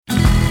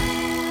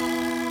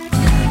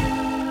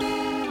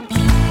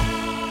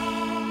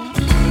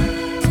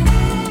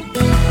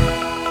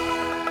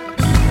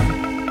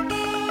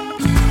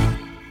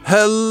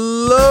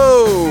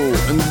Hello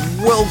and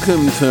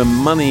welcome to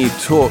Money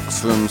Talks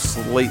from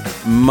Slate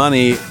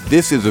Money.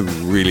 This is a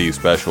really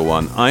special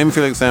one. I'm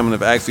Felix Salmon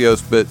of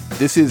Axios, but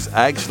this is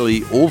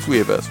actually all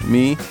three of us.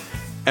 Me,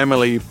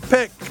 Emily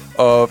Peck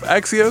of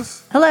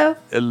Axios. Hello.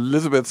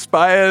 Elizabeth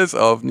Spires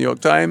of New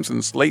York Times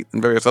and Slate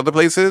and various other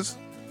places.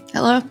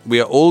 Hello. We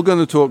are all going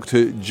to talk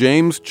to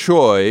James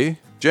Choi.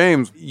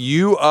 James,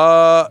 you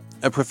are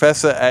a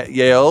professor at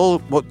Yale.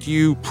 What do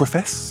you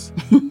profess?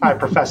 I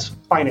profess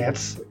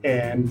finance,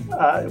 and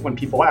when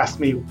people ask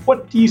me,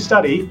 what do you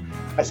study?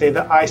 I say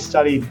that I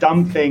study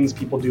dumb things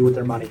people do with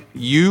their money.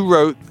 You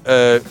wrote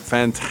a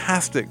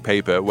fantastic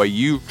paper where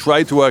you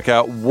tried to work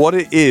out what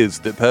it is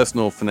that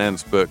personal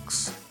finance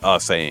books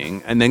are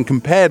saying, and then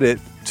compared it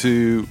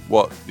to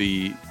what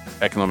the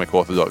economic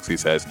orthodoxy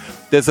says.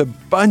 There's a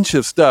bunch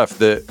of stuff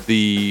that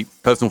the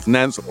personal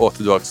finance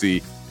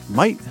orthodoxy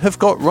might have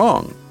got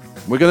wrong.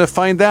 We're going to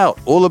find out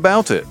all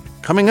about it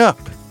coming up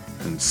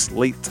in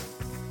Slate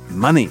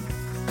Money.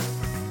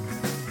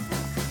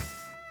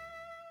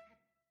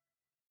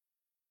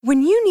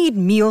 When you need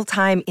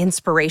mealtime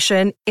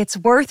inspiration, it's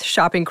worth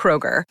shopping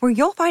Kroger, where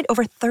you'll find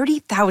over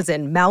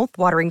 30,000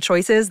 mouth-watering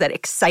choices that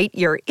excite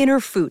your inner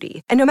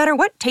foodie. And no matter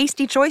what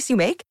tasty choice you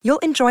make, you'll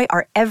enjoy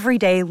our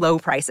everyday low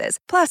prices,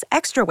 plus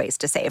extra ways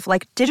to save,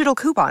 like digital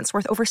coupons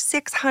worth over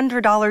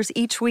 $600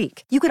 each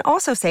week. You can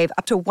also save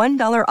up to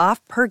 $1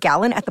 off per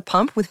gallon at the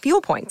pump with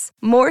fuel points.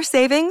 More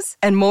savings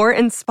and more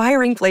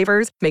inspiring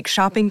flavors make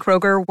shopping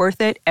Kroger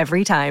worth it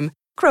every time.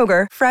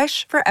 Kroger,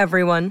 fresh for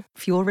everyone.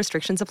 Fuel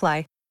restrictions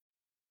apply.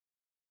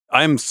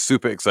 I'm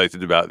super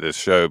excited about this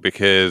show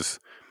because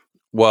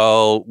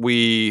while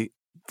we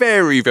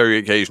very, very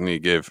occasionally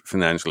give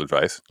financial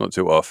advice, not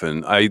too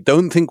often, I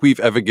don't think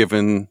we've ever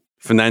given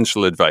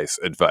financial advice.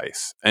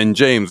 And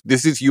James,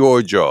 this is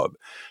your job.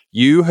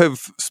 You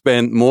have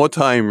spent more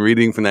time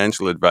reading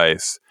financial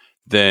advice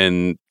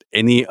than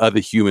any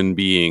other human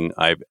being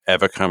I've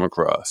ever come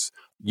across.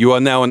 You are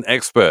now an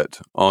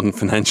expert on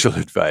financial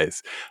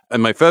advice.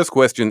 And my first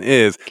question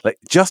is,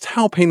 just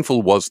how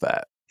painful was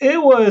that?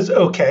 It was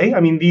okay. I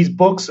mean, these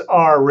books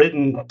are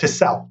written to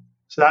sell.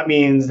 So that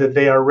means that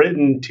they are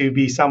written to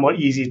be somewhat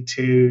easy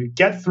to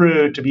get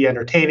through, to be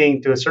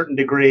entertaining to a certain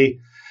degree.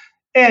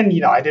 And,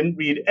 I didn't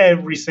read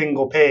every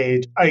single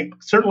page. I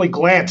certainly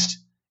glanced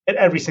at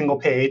every single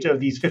page of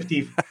these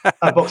 50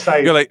 books.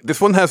 You're like, this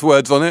one has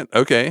words on it.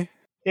 Okay.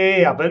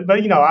 Yeah, but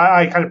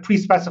I kind of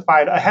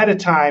pre-specified ahead of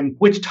time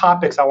which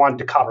topics I wanted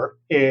to cover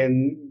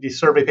in the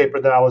survey paper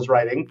that I was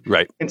writing.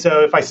 Right. And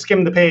so if I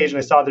skimmed the page and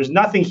I saw there's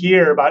nothing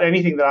here about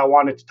anything that I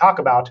wanted to talk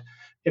about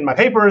in my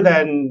paper,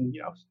 then,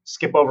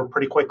 skip over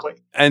pretty quickly.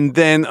 And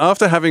then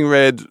after having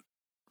read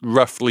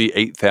roughly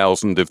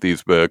 8,000 of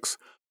these books,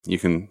 you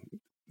can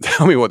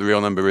tell me what the real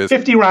number is.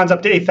 50 rounds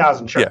up to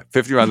 8,000, sure. Yeah,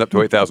 50 rounds up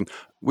to 8,000.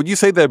 Would you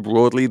say they're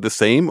broadly the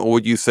same, or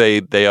would you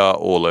say they are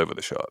all over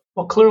the shop?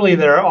 Well, clearly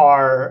there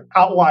are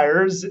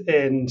outliers,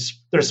 and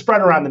they're spread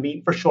around the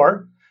meat for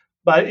sure.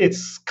 But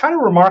it's kind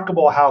of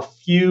remarkable how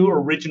few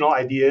original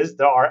ideas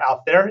there are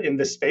out there in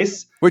this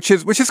space. Which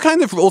is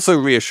kind of also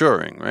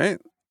reassuring, right?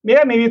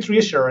 Yeah, maybe it's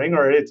reassuring,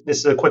 or this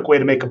is a quick way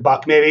to make a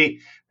buck,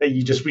 maybe, that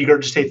you just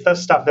regurgitate the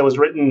stuff that was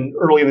written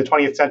early in the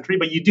 20th century.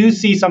 But you do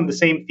see some of the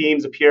same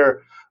themes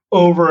appear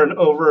over and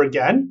over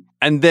again.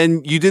 And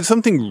then you did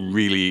something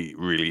really,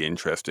 really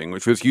interesting,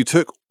 which was you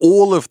took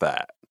all of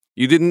that.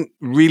 You didn't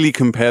really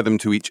compare them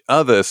to each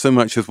other so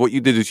much as what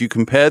you did is you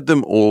compared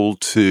them all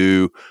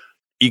to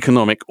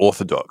economic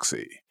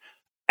orthodoxy.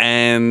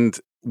 And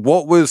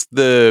what was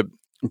the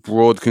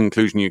broad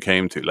conclusion you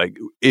came to? Like,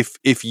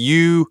 if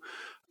you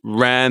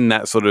ran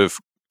that sort of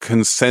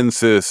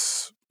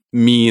consensus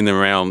mean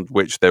around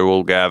which they're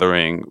all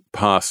gathering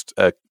past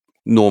a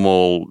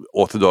normal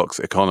orthodox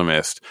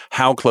economist,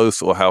 how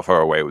close or how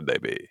far away would they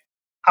be?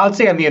 I would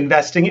say on the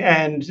investing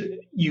end,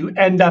 you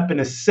end up in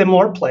a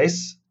similar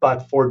place,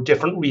 but for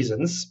different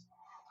reasons.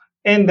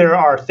 And there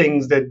are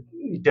things that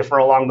differ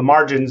along the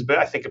margins, but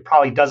I think it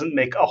probably doesn't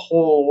make a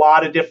whole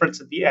lot of difference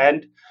at the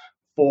end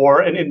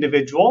for an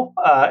individual.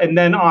 And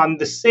then on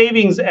the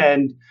savings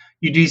end,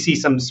 you do see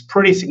some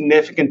pretty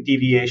significant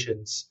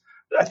deviations.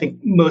 I think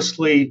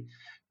mostly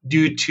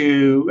due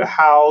to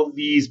how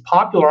these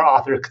popular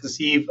authors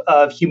conceive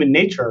of human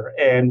nature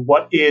and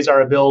what is our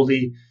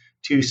ability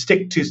to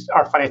stick to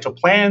our financial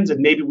plans.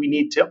 And maybe we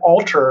need to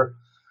alter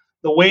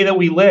the way that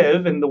we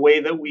live and the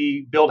way that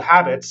we build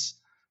habits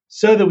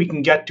so that we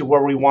can get to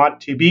where we want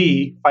to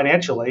be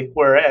financially.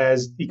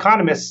 Whereas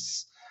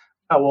economists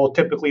will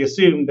typically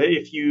assume that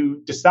if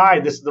you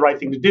decide this is the right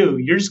thing to do,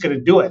 you're just going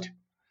to do it.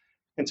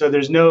 And so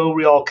there's no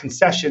real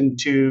concession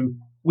to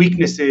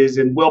weaknesses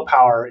in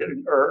willpower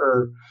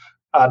or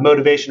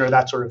motivation or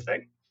that sort of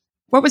thing.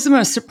 What was the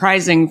most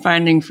surprising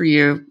finding for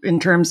you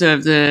in terms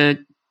of the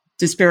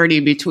disparity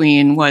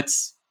between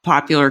what's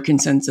popular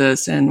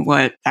consensus and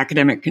what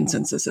academic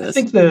consensus is? I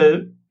think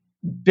the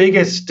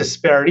biggest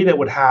disparity that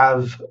would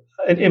have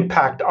an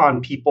impact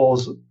on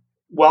people's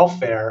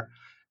welfare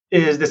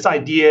is this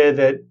idea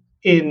that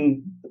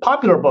in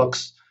popular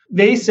books,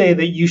 they say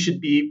that you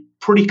should be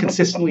pretty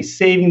consistently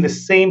saving the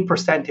same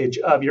percentage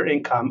of your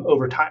income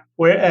over time.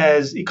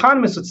 Whereas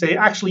economists would say,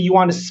 actually, you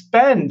want to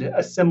spend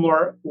a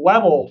similar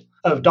level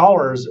of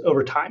dollars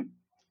over time.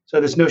 So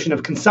this notion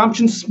of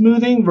consumption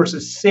smoothing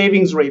versus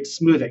savings rate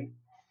smoothing.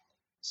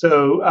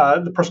 So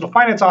the personal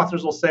finance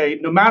authors will say,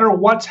 no matter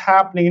what's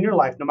happening in your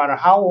life, no matter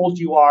how old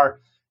you are,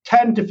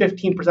 10 to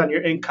 15% of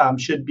your income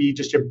should be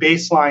just your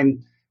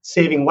baseline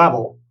saving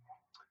level.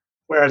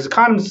 Whereas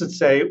economists would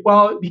say,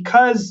 well,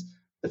 because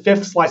the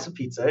fifth slice of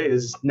pizza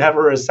is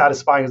never as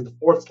satisfying as the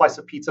fourth slice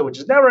of pizza, which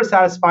is never as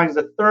satisfying as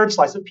the third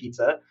slice of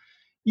pizza,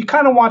 you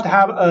kind of want to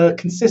have a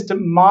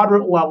consistent,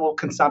 moderate level of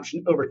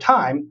consumption over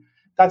time.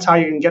 That's how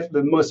you can get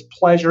the most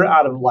pleasure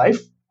out of life.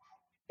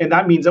 And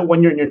that means that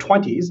when you're in your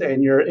 20s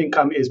and your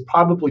income is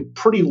probably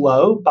pretty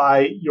low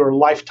by your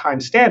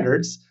lifetime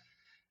standards,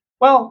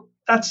 well,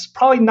 that's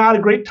probably not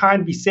a great time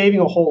to be saving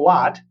a whole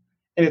lot.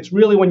 And it's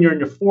really when you're in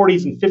your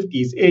 40s and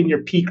 50s in your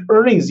peak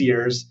earnings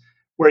years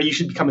where you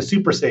should become a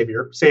super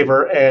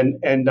saver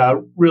and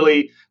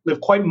really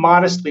live quite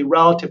modestly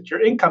relative to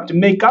your income to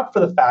make up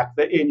for the fact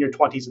that in your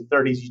 20s and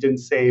 30s you didn't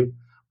save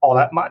all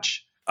that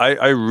much.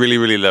 I really,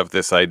 really love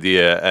this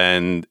idea.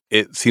 And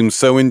it seems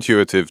so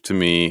intuitive to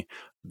me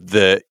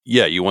that,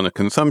 yeah, you want a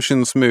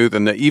consumption smooth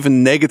and that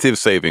even negative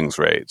savings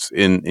rates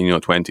in your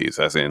 20s,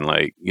 as in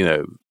like, you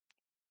know,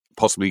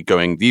 possibly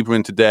going deeper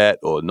into debt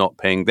or not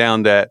paying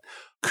down debt,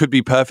 could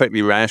be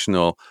perfectly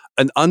rational.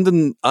 And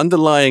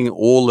underlying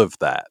all of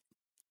that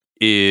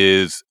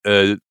is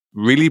a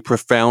really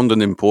profound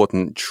and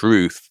important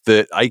truth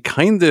that I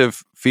kind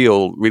of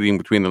feel, reading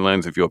between the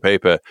lines of your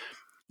paper,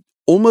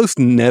 almost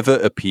never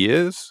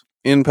appears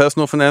in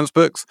personal finance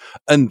books.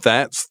 And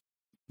that's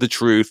the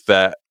truth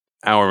that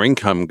our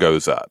income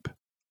goes up,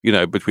 you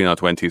know, between our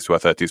 20s to our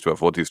 30s to our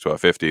 40s to our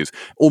 50s.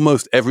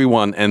 Almost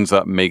everyone ends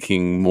up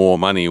making more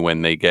money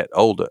when they get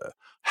older.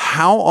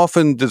 How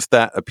often does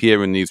that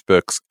appear in these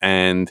books?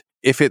 And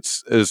if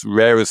it's as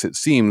rare as it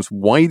seems,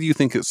 why do you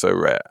think it's so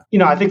rare? You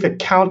know, I think that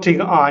counting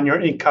on your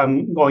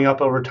income going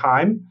up over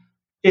time,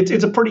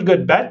 it's a pretty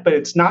good bet, but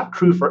it's not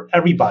true for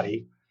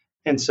everybody.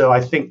 And so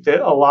I think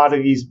that a lot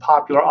of these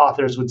popular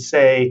authors would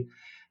say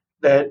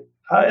that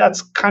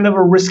that's kind of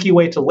a risky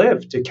way to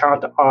live, to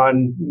count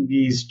on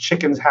these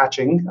chickens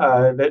hatching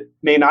that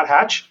may not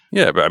hatch.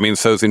 Yeah, but I mean,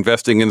 so is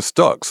investing in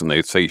stocks, and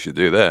they say you should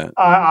do that.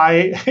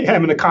 I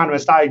am an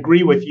economist. I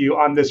agree with you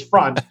on this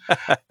front.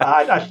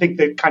 I think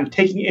that kind of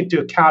taking into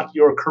account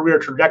your career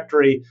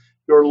trajectory,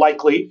 your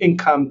likely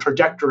income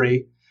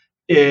trajectory,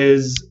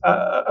 is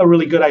a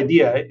really good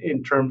idea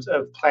in terms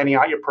of planning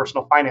out your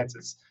personal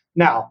finances.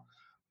 Now,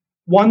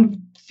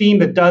 one theme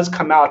that does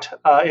come out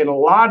in a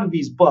lot of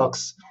these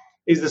books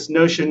is this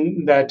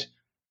notion that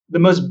the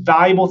most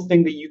valuable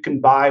thing that you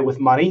can buy with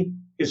money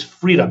is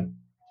freedom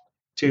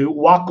to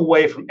walk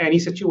away from any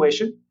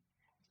situation.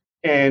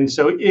 And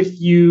so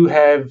if you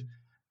have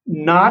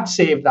not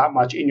saved that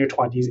much in your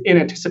 20s in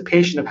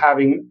anticipation of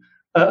having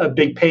a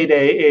big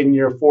payday in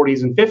your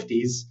 40s and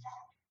 50s,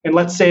 and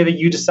let's say that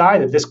you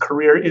decide that this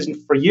career isn't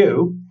for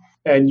you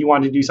and you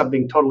want to do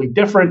something totally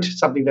different,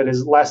 something that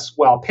is less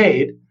well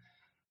paid,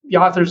 the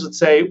authors would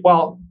say,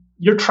 well,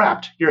 you're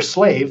trapped, you're a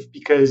slave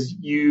because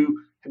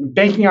you have been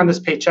banking on this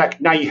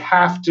paycheck. Now you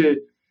have to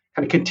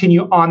kind of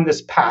continue on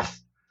this path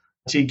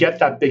to get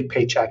that big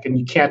paycheck, and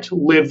you can't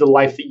live the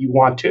life that you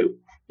want to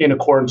in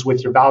accordance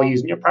with your values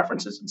and your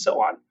preferences and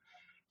so on.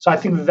 So I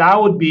think that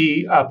would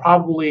be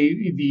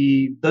probably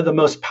the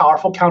most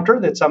powerful counter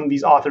that some of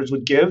these authors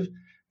would give,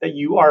 that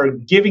you are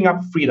giving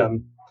up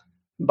freedom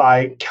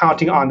by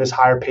counting on this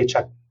higher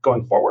paycheck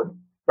going forward,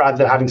 rather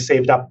than having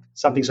saved up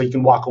something so you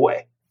can walk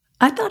away.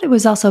 I thought it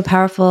was also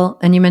powerful,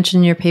 and you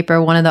mentioned in your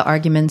paper, one of the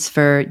arguments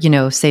for, you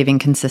know, saving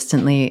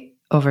consistently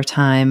over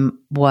time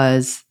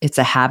was it's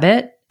a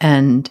habit.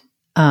 And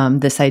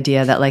this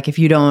idea that like, if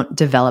you don't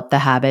develop the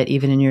habit,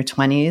 even in your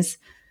 20s,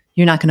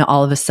 you're not going to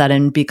all of a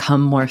sudden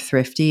become more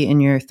thrifty in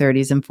your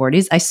 30s and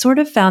 40s. I sort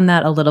of found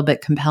that a little bit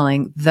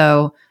compelling,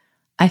 though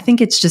I think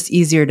it's just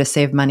easier to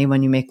save money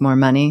when you make more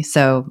money.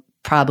 So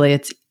probably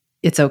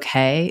it's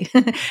okay.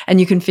 And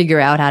you can figure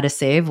out how to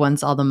save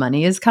once all the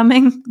money is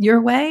coming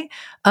your way.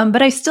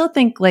 But I still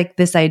think like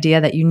this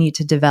idea that you need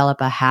to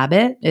develop a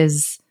habit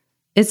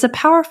it's a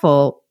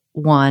powerful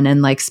one,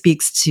 and like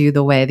speaks to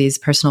the way these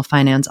personal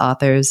finance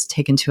authors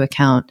take into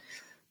account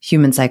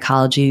human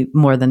psychology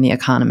more than the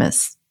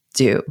economists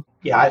do.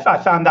 Yeah, I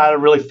found that a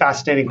really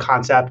fascinating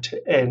concept.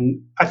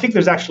 And I think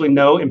there's actually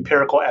no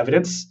empirical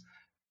evidence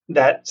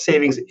that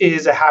savings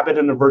is a habit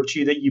and a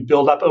virtue that you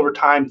build up over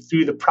time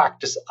through the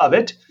practice of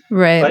it.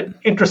 Right.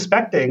 But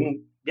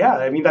introspecting, yeah,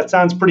 I mean, that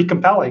sounds pretty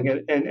compelling.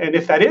 And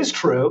if that is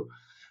true,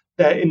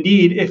 that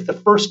indeed, if the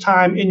first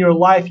time in your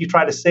life you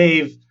try to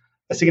save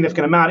a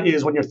significant amount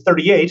is when you're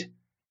 38,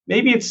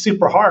 maybe it's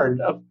super hard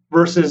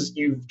versus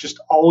you've just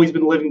always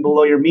been living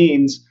below your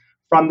means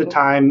from the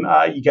time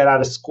you get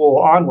out of school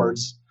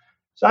onwards.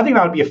 So I think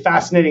that would be a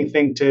fascinating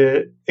thing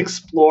to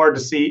explore to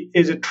see,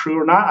 is it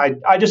true or not?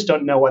 I just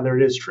don't know whether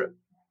it is true.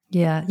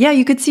 Yeah. Yeah.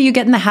 You could see you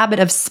get in the habit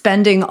of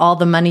spending all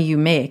the money you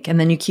make, and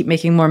then you keep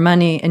making more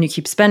money and you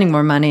keep spending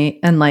more money.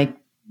 And like,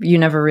 you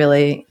never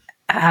really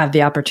have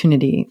the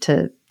opportunity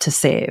to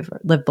save or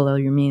live below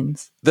your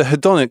means. The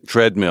hedonic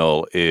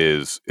treadmill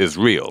is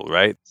real,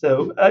 right?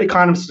 So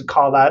economists would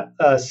call that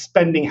a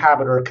spending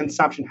habit or a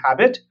consumption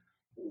habit.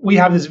 We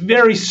have this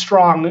very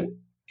strong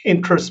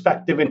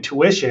introspective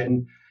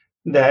intuition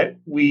that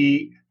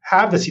we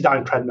have this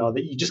hedonic treadmill,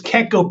 that you just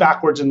can't go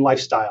backwards in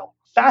lifestyle.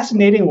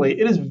 Fascinatingly,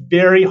 it is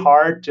very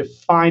hard to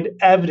find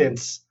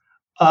evidence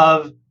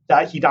of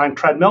that hedonic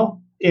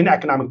treadmill in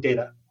economic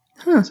data.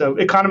 So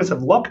economists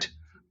have looked.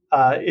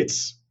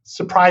 It's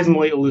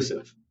surprisingly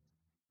elusive.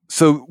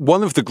 So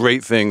one of the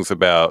great things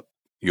about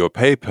your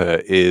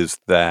paper is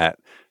that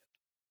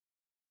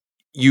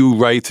you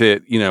write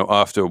it,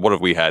 after what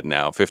have we had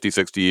now, 50,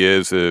 60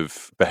 years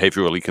of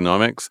behavioral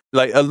economics?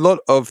 Like a lot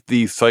of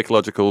the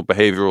psychological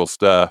behavioral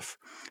stuff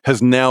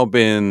has now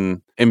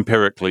been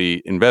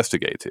empirically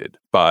investigated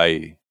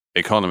by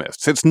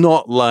economists. It's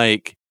not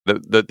like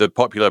the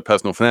popular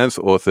personal finance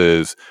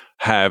authors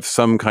have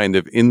some kind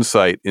of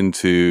insight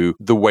into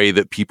the way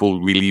that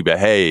people really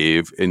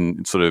behave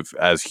in sort of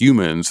as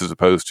humans, as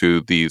opposed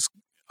to these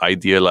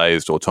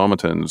idealized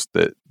automatons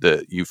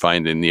that you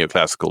find in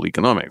neoclassical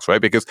economics,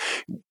 right? Because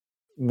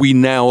we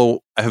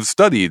now have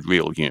studied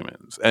real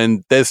humans,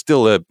 and there's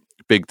still a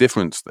big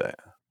difference there.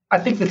 I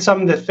think that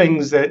some of the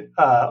things that,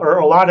 or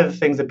a lot of the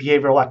things that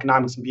behavioral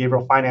economics and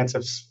behavioral finance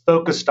have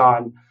focused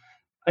on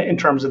in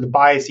terms of the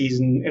biases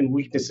and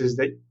weaknesses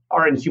that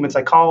are in human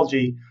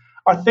psychology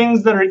are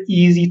things that are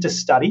easy to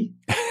study.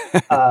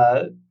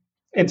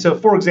 And so,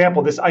 for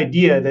example, this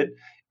idea that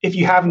if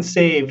you haven't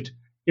saved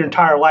your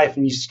entire life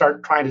and you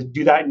start trying to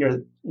do that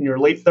in your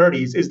late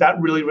 30s, is that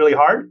really, really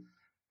hard?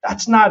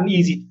 That's not an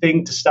easy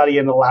thing to study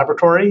in the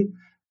laboratory.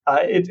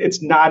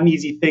 It's not an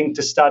easy thing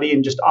to study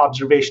in just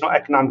observational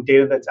economic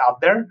data that's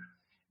out there.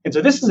 And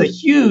so this is a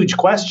huge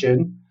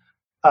question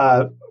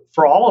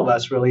for all of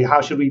us, really.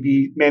 How should we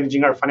be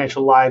managing our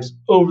financial lives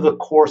over the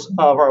course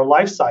of our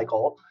life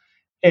cycle?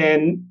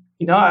 And,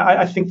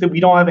 I think that we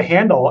don't have a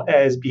handle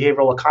as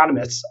behavioral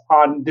economists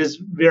on this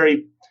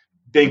very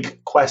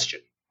big question.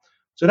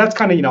 So that's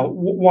kind of,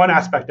 one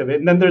aspect of it.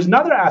 And then there's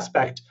another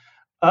aspect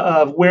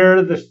of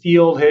where the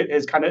field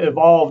has kind of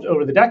evolved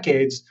over the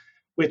decades,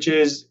 which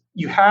is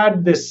you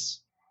had this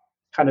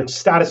kind of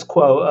status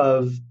quo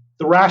of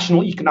the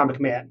rational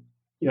economic man.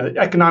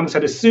 Economics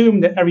had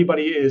assumed that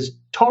everybody is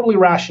totally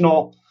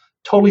rational,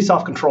 totally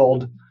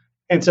self-controlled.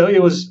 And so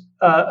it was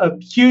a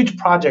huge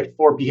project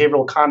for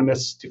behavioral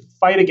economists to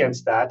fight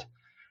against that,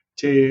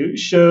 to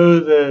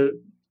show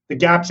the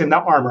gaps in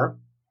that armor.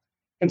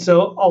 And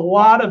so a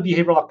lot of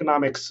behavioral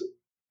economics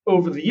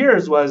over the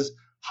years was,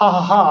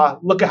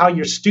 look at how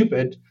you're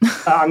stupid.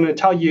 I'm going to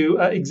tell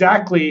you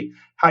exactly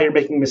how you're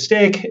making a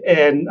mistake.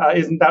 And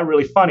isn't that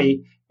really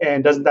funny?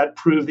 And doesn't that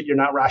prove that you're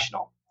not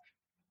rational?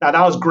 Now,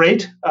 that was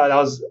great. I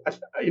was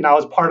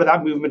part of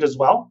that movement as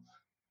well.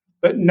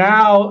 But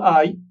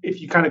now,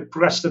 if you kind of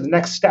progress to the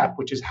next step,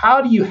 which is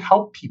how do you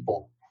help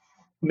people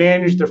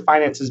manage their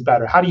finances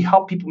better? How do you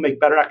help people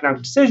make better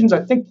economic decisions? I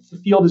think the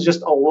field is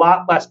just a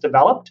lot less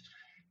developed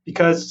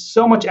because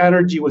so much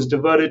energy was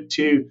devoted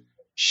to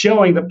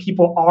showing that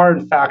people are,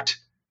 in fact,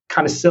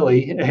 kind of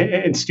silly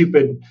and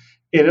stupid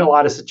in a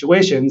lot of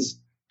situations.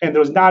 And there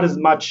was not as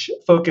much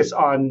focus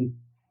on,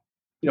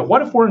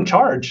 what if we're in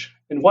charge?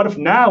 And what if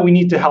now we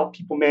need to help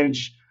people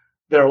manage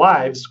their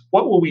lives?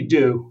 What will we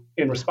do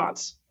in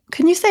response?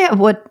 Can you say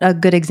what a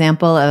good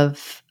example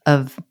of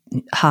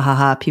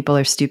people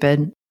are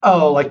stupid?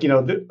 Oh,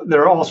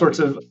 there are all sorts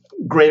of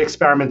great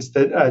experiments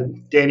that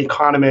Danny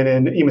Kahneman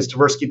and Amos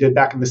Tversky did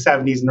back in the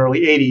 70s and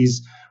early 80s,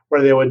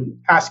 where they would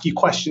ask you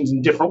questions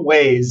in different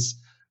ways,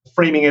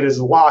 framing it as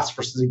a loss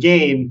versus a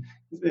gain.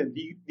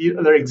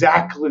 They're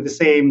exactly the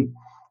same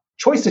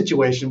choice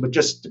situation, but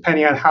just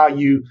depending on how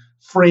you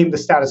frame the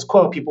status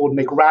quo, people would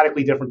make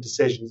radically different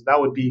decisions. That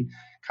would be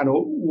kind of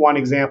one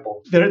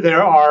example.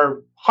 There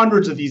are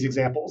hundreds of these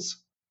examples.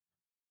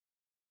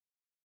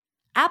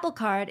 Apple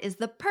Card is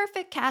the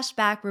perfect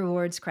cashback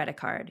rewards credit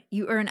card.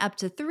 You earn up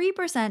to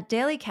 3%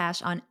 daily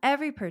cash on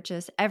every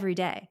purchase every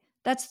day.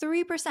 That's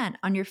 3%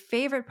 on your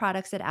favorite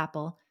products at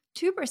Apple,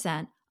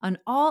 2% on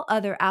all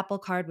other Apple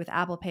Card with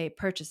Apple Pay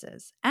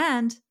purchases,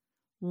 and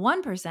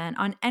 1%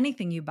 on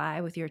anything you buy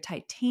with your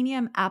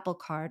titanium Apple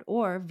Card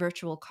or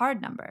virtual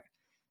card number.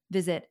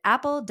 Visit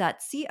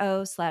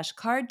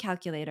apple.co/card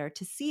calculator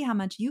to see how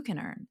much you can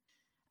earn.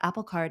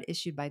 Apple Card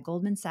issued by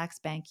Goldman Sachs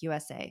Bank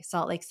USA,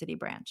 Salt Lake City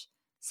branch.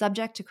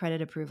 Subject to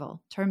credit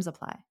approval. Terms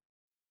apply.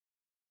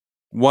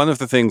 One of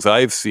the things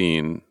I've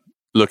seen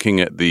looking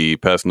at the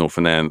personal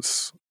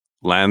finance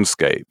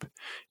landscape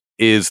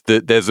is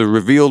that there's a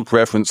revealed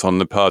preference on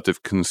the part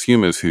of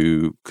consumers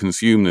who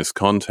consume this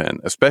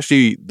content,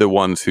 especially the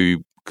ones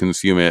who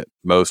consume it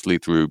mostly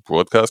through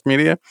broadcast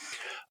media,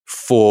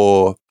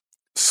 for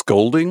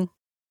scolding.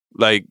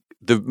 Like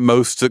the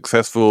most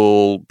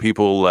successful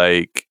people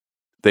like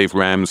Dave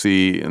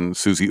Ramsey and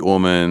Susie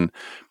Orman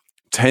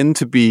tend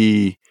to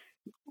be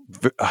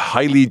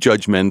highly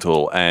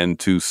judgmental and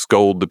to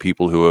scold the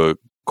people who are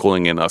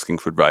calling in asking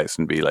for advice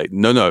and be like,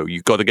 no,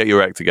 you've got to get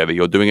your act together.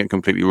 You're doing it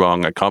completely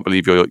wrong. I can't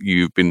believe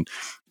you've been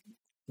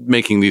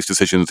making these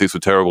decisions. These were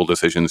terrible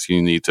decisions.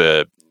 You need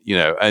to,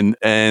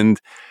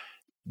 and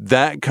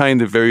that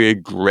kind of very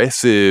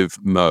aggressive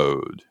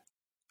mode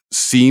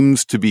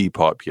seems to be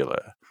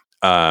popular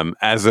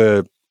as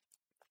a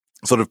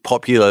sort of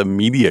popular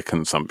media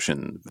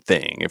consumption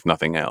thing, if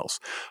nothing else.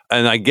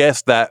 And I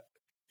guess that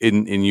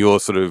in your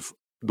sort of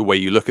the way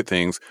you look at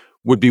things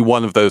would be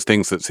one of those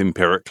things that's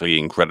empirically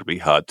incredibly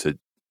hard to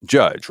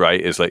judge,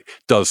 right? Is like,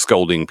 does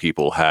scolding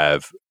people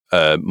have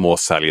a more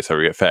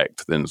salutary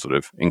effect than sort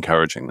of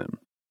encouraging them?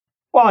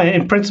 Well,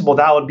 in principle,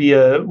 that would be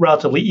a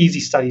relatively easy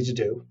study to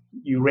do.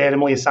 You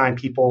randomly assign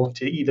people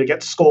to either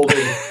get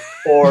scolded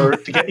or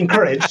to get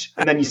encouraged,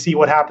 and then you see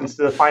what happens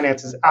to the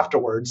finances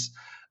afterwards.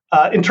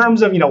 In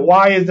terms of,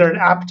 why is there an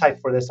appetite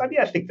for this? I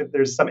mean, I think that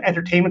there's some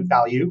entertainment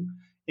value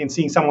in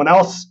seeing someone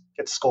else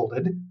get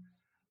scolded.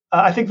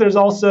 I think there's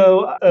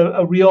also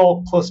a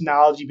real close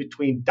analogy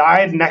between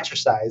diet and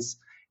exercise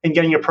and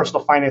getting your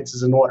personal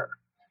finances in order.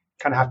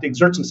 Kind of have to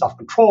exert some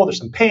self-control. There's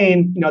some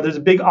pain. There's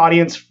a big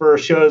audience for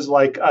shows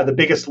like The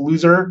Biggest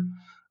Loser,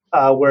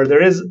 where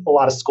there is a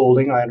lot of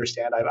scolding. I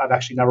understand. I've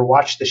actually never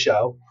watched the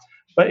show.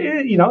 But,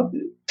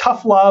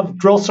 tough love,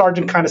 drill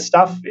sergeant kind of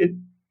stuff.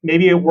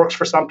 Maybe it works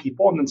for some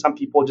people, and then some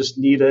people just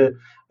need a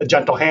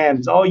gentle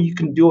hand. Oh, you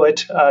can do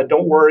it.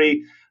 Don't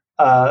worry.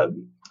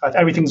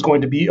 Everything's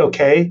going to be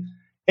okay.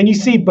 And you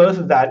see both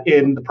of that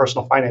in the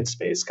personal finance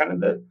space,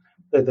 kind of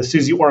the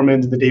Susie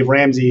Ormans, the Dave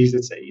Ramseys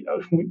that say,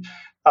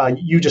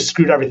 you just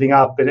screwed everything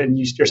up and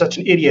you're such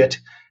an idiot,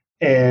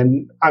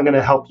 and I'm going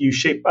to help you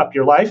shape up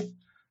your life.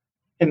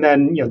 And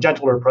then,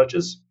 gentler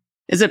approaches.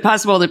 Is it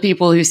possible that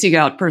people who seek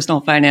out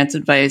personal finance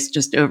advice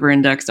just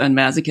over-index on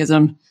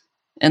masochism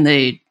and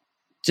they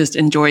just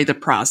enjoy the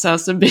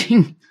process of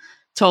being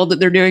told that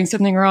they're doing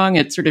something wrong?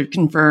 It sort of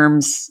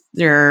confirms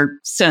their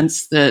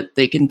sense that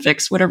they can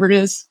fix whatever it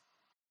is.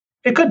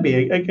 It could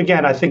be.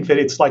 Again, I think that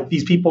it's like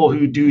these people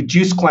who do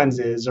juice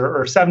cleanses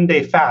or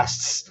 7-day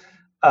fasts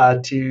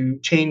to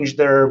change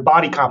their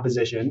body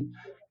composition.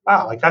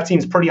 Wow, like that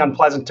seems pretty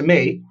unpleasant to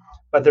me.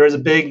 But there is a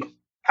big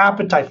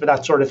appetite for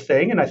that sort of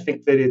thing. And I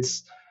think that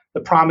it's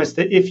the promise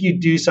that if you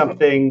do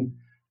something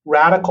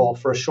radical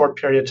for a short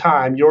period of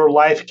time, your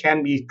life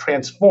can be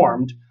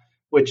transformed,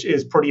 which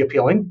is pretty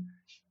appealing.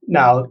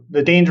 Now,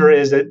 the danger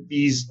is that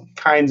these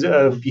kinds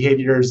of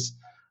behaviors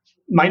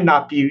might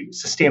not be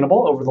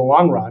sustainable over the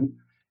long run.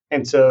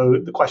 And so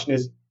the question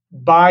is,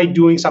 by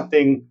doing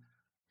something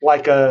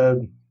like a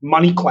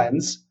money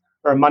cleanse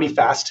or a money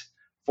fast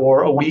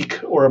for a week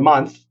or a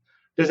month,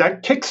 does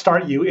that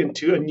kickstart you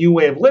into a new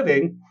way of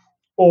living?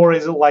 Or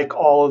is it like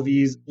all of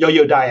these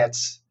yo-yo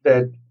diets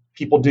that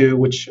people do,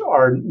 which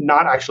are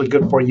not actually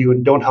good for you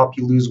and don't help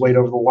you lose weight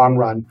over the long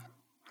run?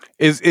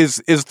 Is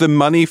the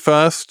money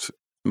fast,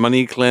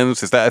 money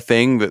cleanse, is that a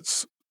thing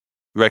that's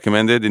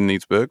recommended in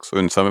these books or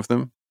in some of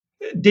them?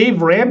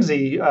 Dave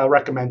Ramsey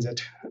recommends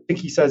it. I think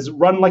he says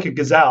run like a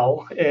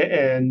gazelle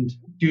and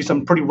do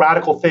some pretty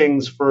radical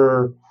things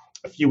for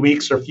a few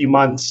weeks or a few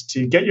months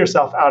to get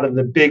yourself out of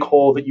the big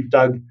hole that you've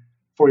dug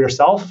for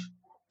yourself.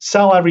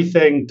 Sell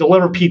everything,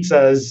 deliver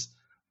pizzas.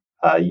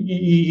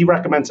 He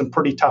recommends some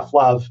pretty tough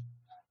love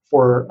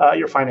for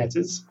your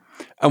finances.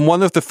 And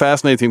one of the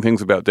fascinating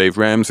things about Dave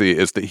Ramsey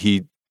is that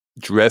he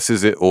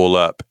dresses it all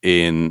up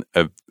in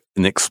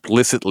an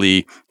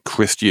explicitly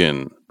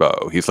Christian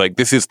bow. He's like,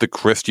 this is the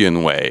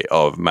Christian way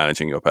of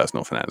managing your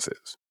personal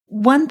finances.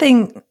 One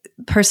thing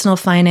personal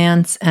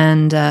finance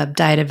and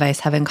diet advice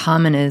have in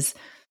common is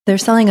they're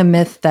selling a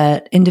myth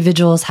that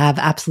individuals have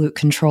absolute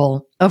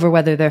control over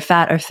whether they're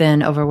fat or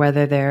thin, over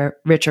whether they're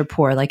rich or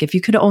poor. Like if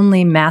you could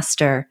only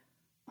master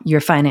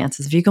your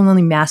finances, if you can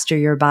only master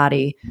your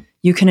body,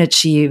 you can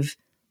achieve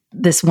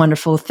this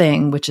wonderful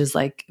thing, which is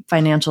like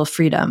financial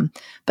freedom.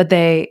 But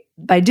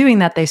by doing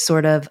that, they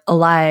sort of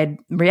allied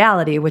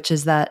reality, which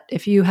is that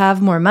if you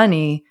have more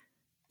money,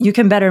 you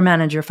can better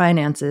manage your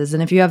finances.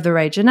 And if you have the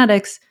right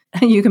genetics,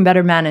 you can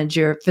better manage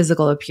your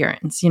physical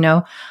appearance.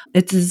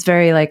 It's this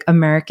very like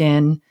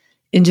American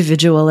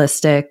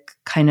individualistic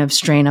kind of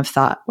strain of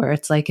thought where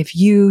it's like, if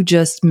you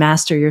just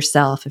master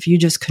yourself, if you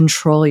just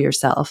control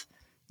yourself,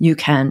 you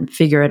can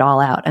figure it all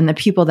out. And the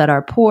people that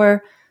are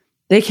poor,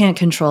 they can't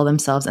control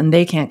themselves and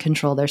they can't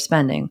control their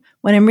spending.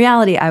 When in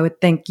reality, I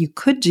would think you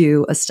could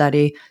do a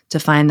study to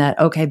find that,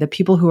 okay, the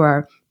people who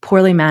are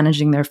poorly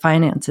managing their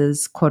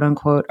finances, quote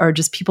unquote, are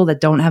just people that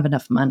don't have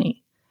enough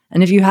money.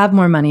 And if you have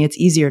more money, it's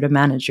easier to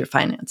manage your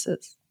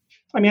finances.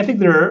 I mean, I think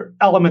there are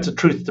elements of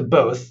truth to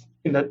both,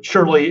 in that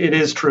surely it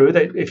is true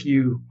that if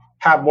you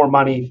have more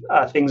money,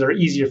 things are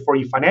easier for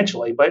you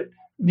financially. But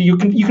you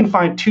can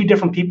find two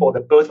different people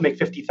that both make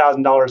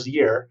 $50,000 a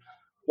year.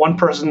 One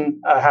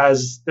person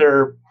has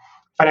their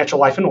financial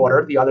life in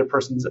order. The other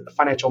person's a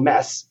financial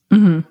mess.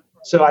 Mm-hmm.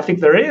 So I think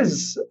there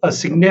is a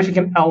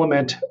significant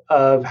element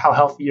of how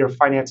healthy your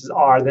finances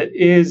are that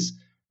is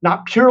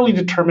not purely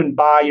determined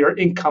by your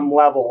income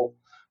level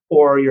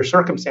or your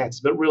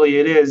circumstances, but really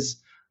it is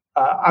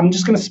I'm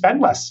just going to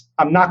spend less.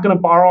 I'm not going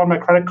to borrow on my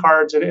credit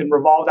cards and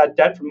revolve that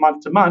debt from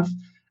month to month.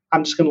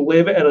 I'm just going to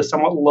live at a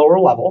somewhat lower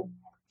level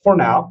for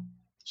now.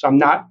 So I'm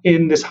not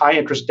in this high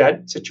interest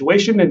debt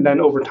situation. And then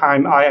over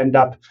time, I end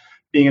up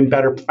being in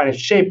better financial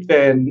shape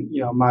than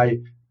my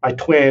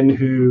twin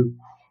who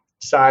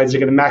decides they're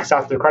going to max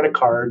out their credit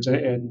cards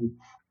and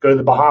go to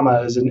the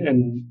Bahamas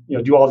and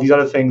do all these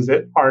other things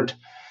that aren't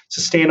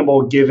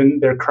sustainable given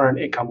their current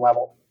income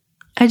level.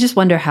 I just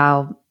wonder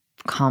how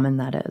common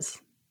that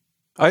is.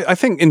 I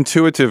think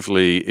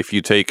intuitively, if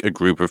you take a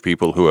group of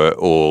people who are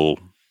all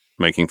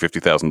making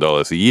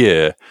 $50,000 a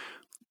year,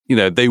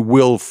 they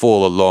will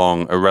fall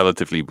along a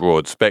relatively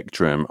broad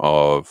spectrum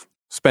of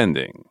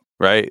spending,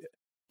 right?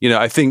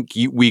 I think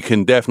we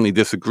can definitely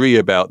disagree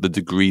about the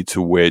degree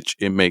to which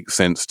it makes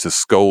sense to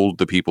scold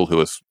the people who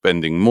are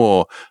spending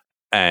more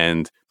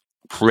and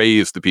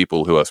praise the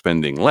people who are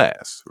spending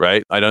less,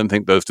 right? I don't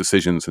think those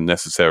decisions are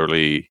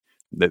necessarily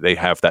that they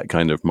have that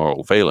kind of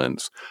moral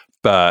valence,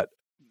 but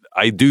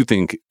I do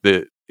think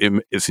that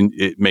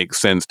it makes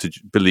sense to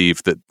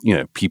believe that,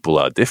 people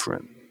are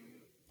different.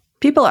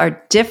 People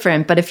are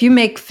different, but if you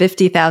make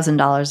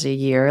 $50,000 a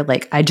year,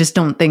 I just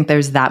don't think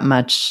there's that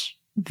much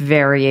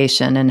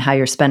variation in how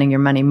you're spending your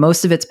money.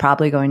 Most of it's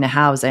probably going to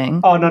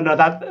housing. Oh, no,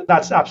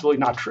 that's absolutely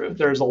not true.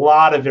 There's a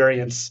lot of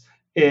variance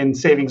in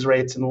savings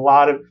rates and a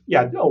lot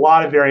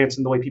of variance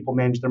in the way people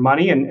manage their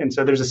money. And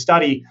so there's a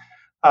study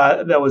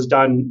that was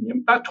done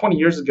about 20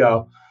 years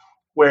ago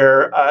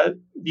where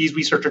these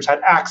researchers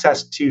had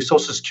access to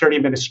Social Security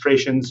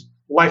Administration's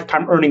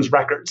lifetime earnings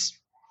records.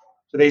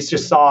 So they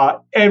just saw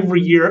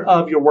every year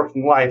of your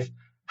working life,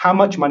 how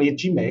much money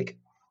did you make?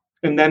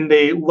 And then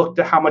they looked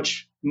at how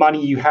much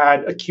money you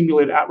had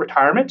accumulated at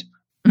retirement.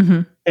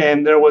 Mm-hmm.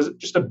 And there was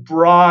just a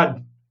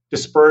broad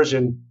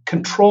dispersion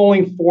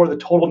controlling for the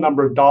total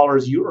number of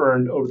dollars you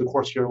earned over the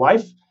course of your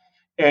life.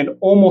 And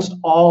almost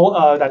all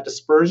of that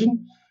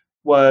dispersion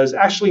was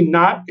actually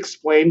not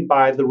explained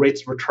by the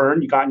rates of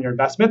return you got in your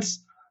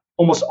investments.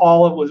 Almost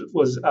all of it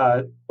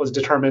was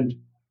determined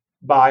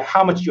by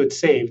how much you had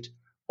saved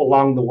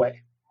along the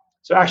way.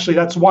 So actually,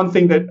 that's one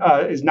thing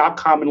that is not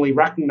commonly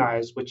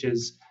recognized, which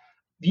is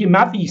the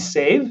amount that you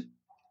save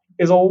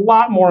is a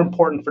lot more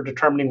important for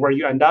determining where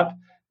you end up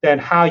than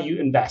how you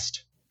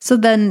invest. So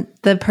then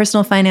the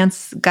personal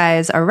finance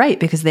guys are right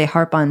because they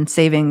harp on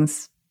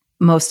savings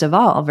most of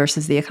all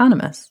versus the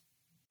economists.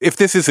 If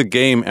this is a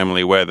game,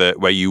 Emily,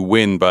 where you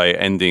win by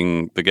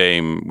ending the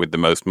game with the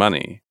most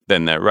money,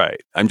 then they're right.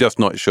 I'm just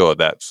not sure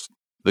that's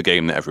the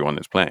game that everyone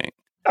is playing.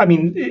 I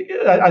mean,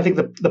 I think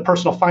the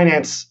personal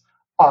finance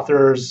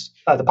authors,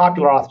 the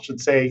popular authors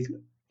would say,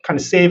 kind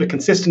of save a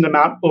consistent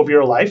amount over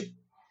your life.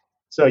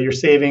 So you're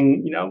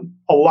saving,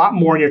 a lot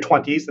more in your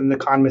 20s than the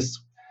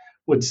economists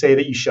would say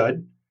that you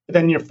should. But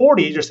then in your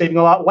 40s, you're saving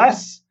a lot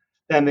less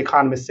than the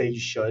economists say you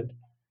should.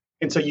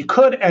 And so you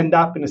could end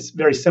up in a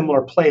very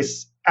similar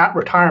place at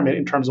retirement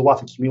in terms of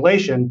wealth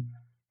accumulation,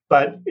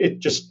 but it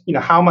just,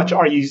 how much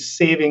are you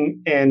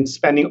saving and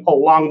spending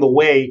along the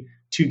way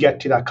to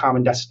get to that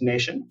common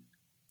destination?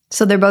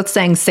 So they're both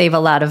saying save a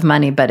lot of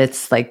money, but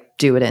it's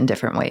do it in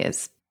different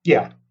ways.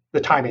 Yeah,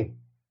 the timing.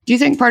 Do you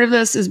think part of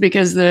this is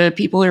because the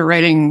people who are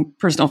writing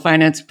personal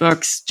finance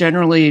books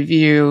generally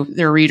view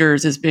their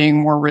readers as being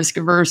more risk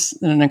averse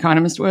than an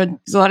economist would?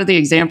 Because a lot of the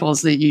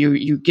examples that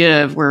you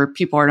give where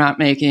people are not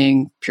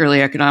making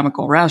purely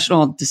economical,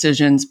 rational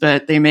decisions,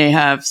 but they may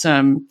have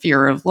some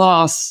fear of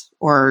loss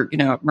or,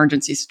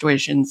 emergency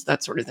situations,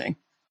 that sort of thing.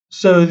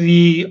 So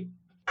the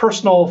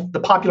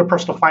popular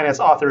personal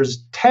finance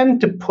authors tend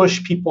to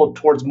push people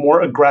towards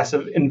more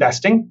aggressive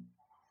investing.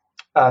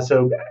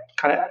 So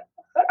kind of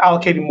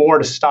allocating more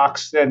to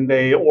stocks than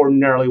they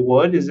ordinarily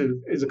would is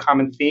a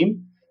common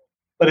theme.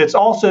 But it's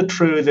also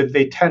true that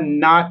they tend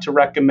not to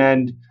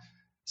recommend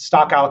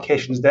stock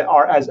allocations that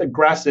are as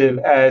aggressive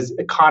as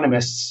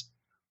economists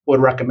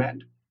would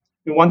recommend.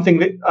 And one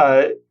thing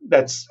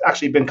that's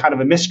actually been kind of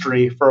a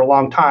mystery for a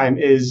long time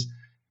is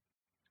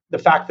the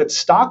fact that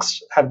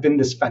stocks have been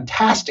this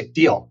fantastic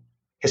deal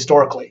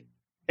historically.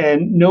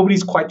 And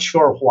nobody's quite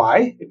sure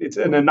why. It's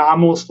an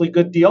anomalously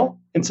good deal.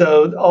 And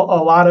so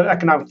a lot of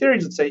economic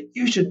theories would say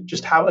you should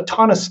just have a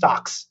ton of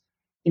stocks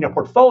in your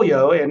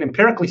portfolio. And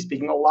empirically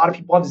speaking, a lot of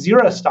people have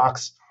zero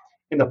stocks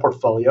in the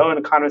portfolio. And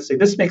economists say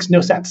this makes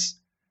no sense,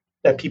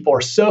 that people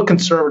are so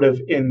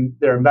conservative in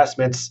their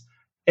investments.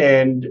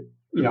 And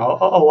a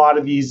lot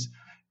of these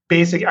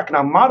basic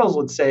economic models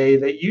would say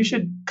that you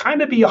should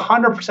kind of be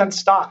 100%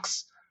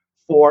 stocks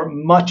for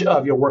much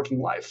of your working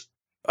life.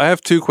 I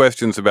have two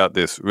questions about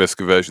this risk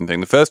aversion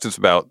thing. The first is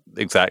about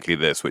exactly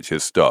this, which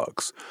is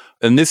stocks.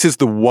 And this is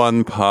the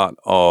one part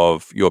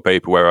of your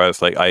paper where I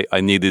was like,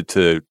 I needed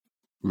to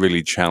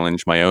really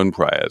challenge my own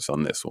priors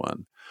on this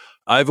one.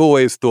 I've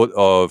always thought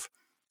of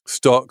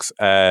stocks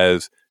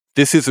as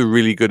this is a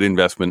really good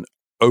investment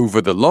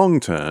over the long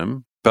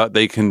term, but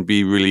they can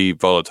be really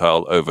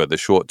volatile over the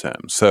short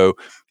term. So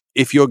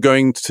if you're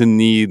going to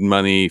need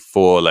money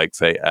for, like,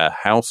 say, a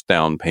house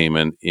down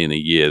payment in a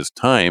year's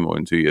time or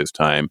in 2 years'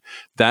 time,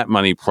 that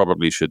money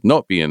probably should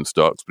not be in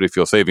stocks. But if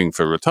you're saving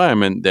for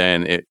retirement,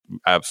 then it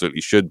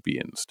absolutely should be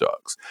in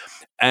stocks.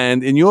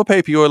 And in your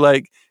paper, you're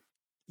like,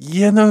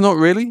 yeah, no, not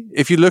really.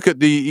 If you look at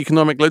the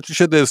economic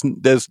literature,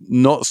 there's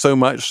not so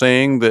much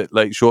saying that,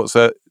 like,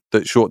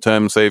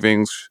 short-term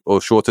savings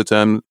or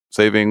shorter-term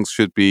savings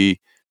should be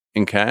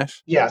in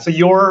cash. Yeah. So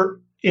your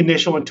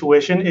initial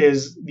intuition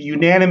is the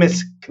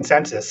unanimous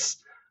consensus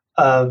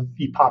of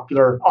the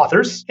popular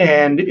authors.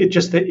 And it's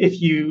just that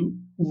if you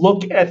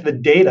look at the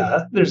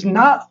data, there's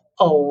not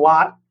a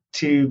lot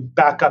to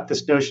back up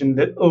this notion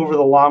that over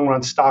the long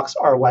run, stocks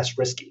are less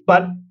risky.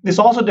 But this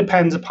also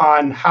depends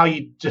upon how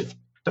you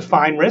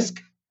define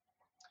risk.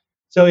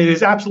 So it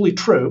is absolutely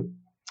true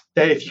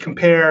that if you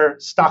compare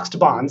stocks to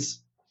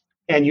bonds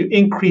and you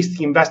increase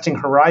the investing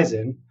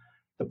horizon,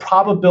 the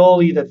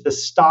probability that the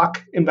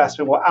stock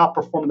investment will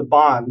outperform the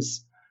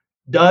bonds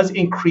does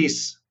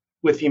increase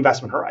with the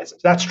investment horizon.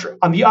 That's true.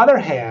 On the other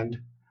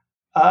hand,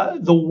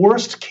 the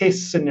worst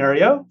case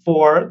scenario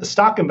for the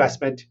stock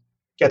investment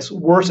gets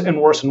worse and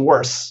worse and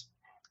worse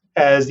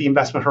as the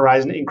investment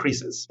horizon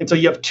increases. And so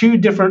you have two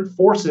different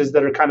forces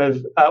that are kind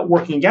of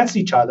working against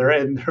each other.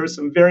 And there are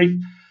some very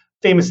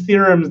famous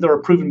theorems that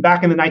were proven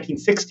back in the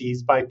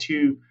 1960s by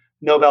two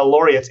Nobel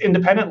laureates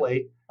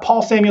independently.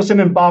 Paul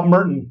Samuelson and Bob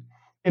Merton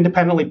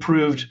independently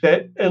proved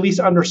that at least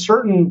under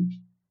certain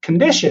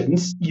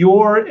conditions,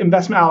 your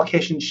investment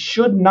allocation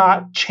should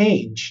not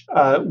change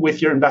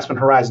with your investment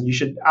horizon. You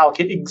should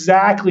allocate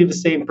exactly the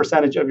same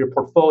percentage of your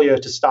portfolio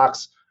to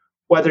stocks,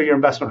 whether your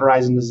investment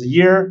horizon is a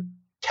year,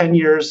 10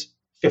 years,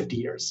 50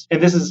 years.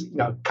 And this is,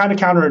 kind of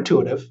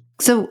counterintuitive.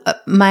 So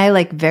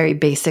my very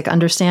basic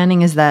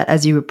understanding is that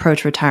as you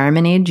approach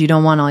retirement age, you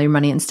don't want all your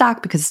money in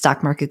stock because the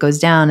stock market goes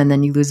down and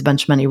then you lose a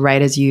bunch of money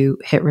right as you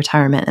hit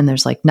retirement and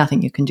there's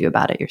nothing you can do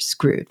about it. You're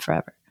screwed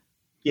forever.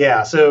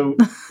 Yeah. So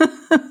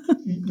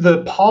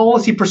the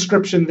policy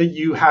prescription that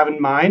you have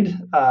in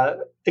mind,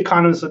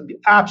 economists would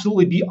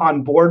absolutely be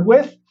on board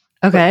with,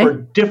 okay, but for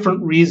a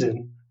different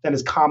reason than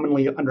is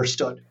commonly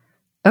understood.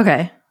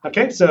 Okay.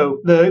 Okay.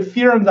 So the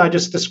theorem that I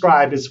just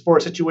described is for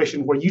a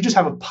situation where you just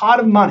have a pot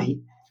of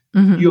money.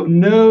 Mm-hmm. You have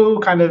no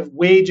kind of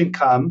wage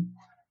income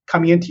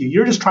coming into you.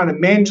 You're just trying to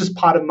manage this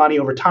pot of money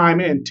over time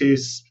and to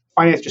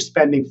finance your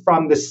spending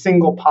from this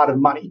single pot of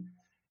money.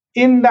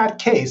 In that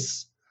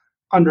case,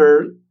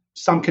 under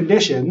some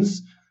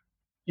conditions,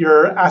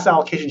 your asset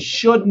allocation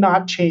should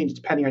not change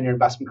depending on your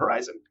investment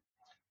horizon.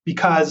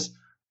 Because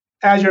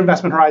as your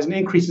investment horizon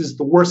increases,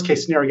 the worst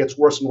case scenario gets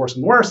worse and worse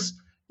and worse,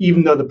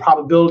 even though the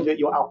probability that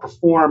you'll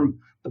outperform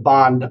the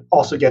bond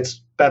also gets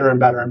better and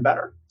better and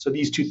better. So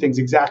these two things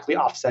exactly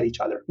offset each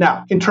other.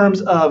 Now, in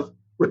terms of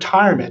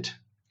retirement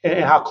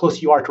and how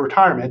close you are to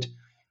retirement,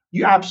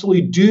 you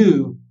absolutely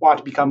do want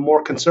to become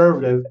more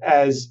conservative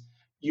as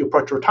you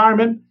approach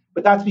retirement,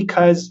 but that's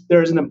because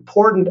there is an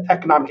important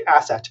economic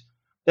asset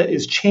that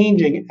is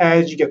changing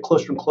as you get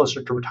closer and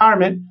closer to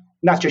retirement, and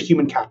that's your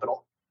human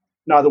capital.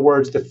 In other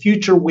words, the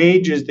future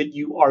wages that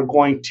you are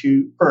going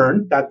to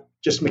earn, that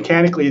just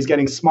mechanically is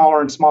getting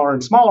smaller and smaller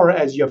and smaller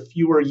as you have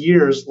fewer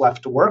years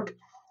left to work.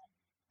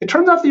 It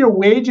turns out that your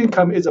wage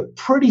income is a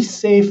pretty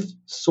safe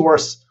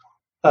source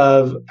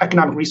of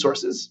economic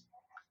resources.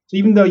 So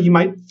even though you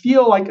might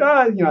feel like,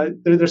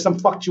 there's some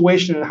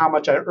fluctuation in how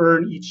much I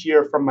earn each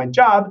year from my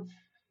job,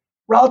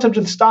 relative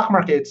to the stock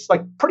market, it's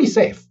pretty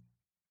safe.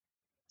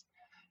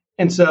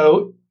 And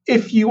so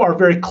if you are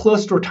very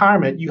close to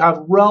retirement, you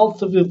have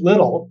relatively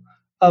little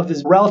of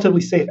this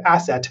relatively safe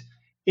asset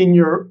in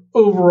your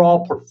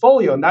overall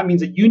portfolio. And that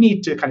means that you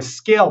need to kind of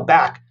scale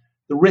back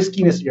the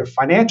riskiness of your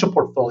financial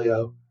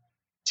portfolio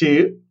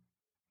to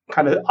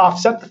kind of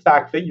offset the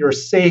fact that your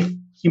safe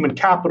human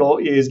capital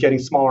is getting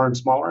smaller and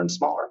smaller and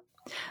smaller.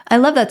 I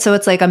love that. So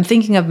it's I'm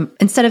thinking of,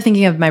 instead of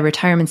thinking of my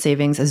retirement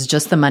savings as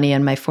just the money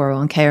in my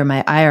 401k or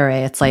my IRA,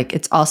 it's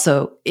it's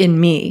also in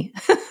me.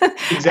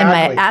 Exactly. And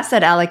my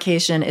asset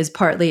allocation is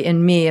partly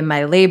in me and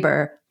my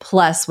labor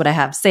plus what I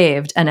have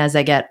saved. And as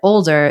I get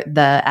older,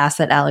 the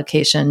asset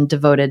allocation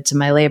devoted to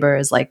my labor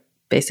is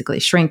basically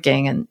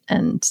shrinking.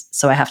 And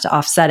so I have to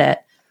offset it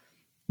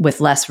with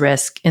less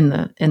risk in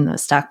the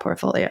stock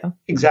portfolio.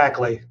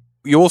 Exactly.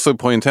 You also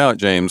point out,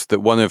 James, that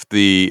one of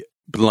the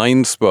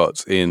blind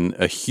spots in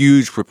a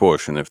huge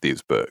proportion of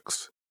these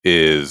books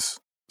is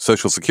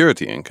Social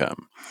Security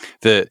income.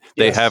 That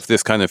they have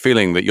this kind of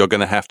feeling that you're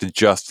going to have to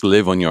just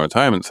live on your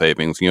retirement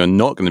savings. You're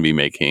not going to be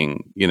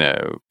making,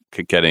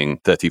 getting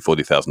 $30,000,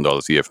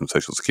 $40,000 a year from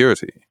Social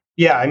Security.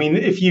 Yeah, I mean,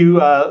 if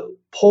you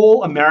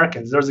poll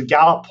Americans, there was a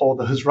Gallup poll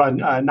that was run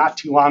not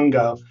too long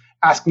ago,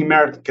 asking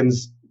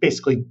Americans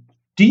basically,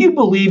 do you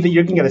believe that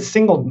you're going to get a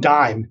single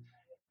dime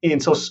in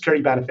Social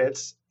Security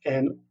benefits?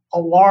 And a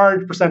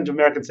large percentage of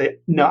Americans say,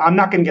 no, I'm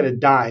not going to get a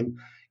dime.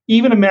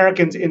 Even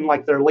Americans in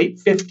their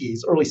late 50s,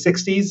 early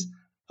 60s,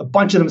 a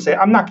bunch of them say,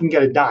 I'm not going to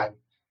get a dime,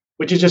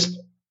 which is just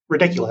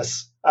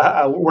ridiculous.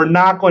 We're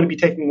not going to be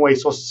taking away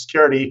Social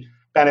Security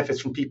benefits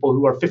from people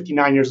who are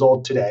 59 years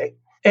old today.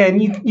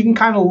 And you can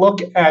kind of look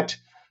at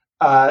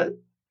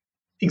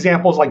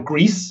examples like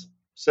Greece.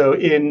 So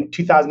in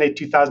 2008,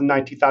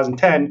 2009,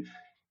 2010,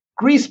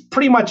 Greece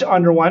pretty much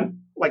underwent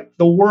like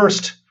the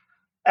worst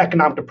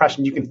economic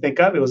depression you can think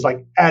of. It was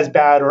like as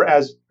bad or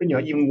as,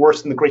 even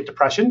worse than the Great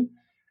Depression.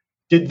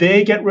 Did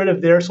they get rid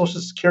of their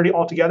Social Security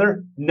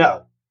altogether?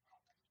 No.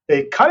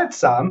 They cut it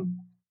some,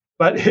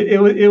 but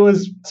it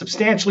was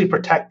substantially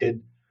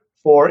protected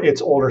for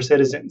its older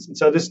citizens. And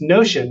so this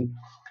notion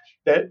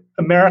that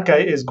America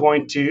is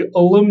going to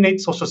eliminate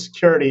Social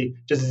Security,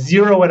 just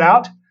zero it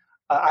out,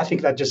 I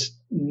think that just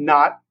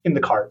not in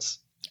the cards.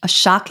 A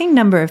shocking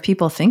number of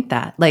people think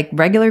that. Like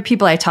regular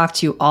people I talk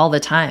to all the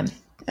time.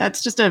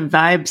 That's just a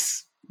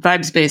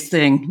vibes-based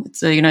thing. It's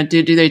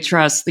do they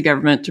trust the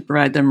government to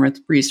provide them with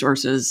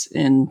resources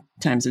in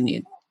times of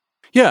need?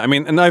 Yeah, I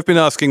mean, and I've been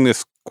asking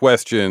this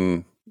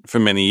question for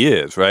many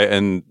years, right?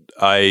 And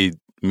I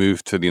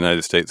moved to the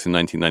United States in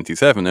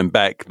 1997. And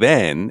back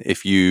then,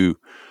 if you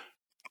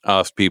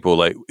asked people,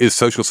 like, is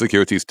Social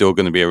Security still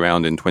going to be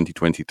around in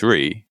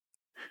 2023?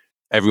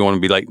 Everyone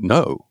would be like,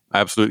 no,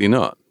 absolutely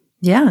not.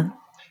 Yeah.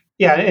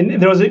 Yeah,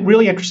 and there was a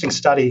really interesting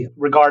study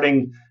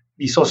regarding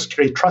the Social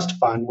Security Trust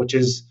Fund, which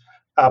is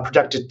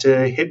projected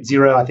to hit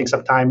zero, I think,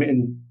 sometime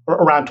in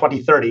around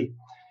 2030.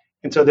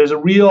 And so there's a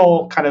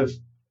real kind of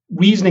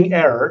reasoning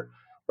error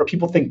where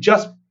people think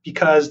just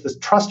because the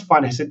trust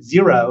fund has hit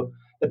zero,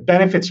 the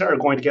benefits are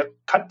going to get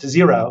cut to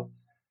zero.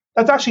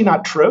 That's actually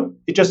not true.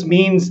 It just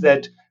means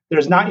that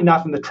there's not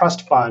enough in the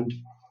trust fund,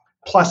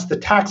 plus the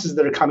taxes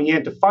that are coming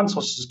in to fund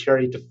Social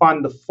Security to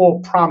fund the full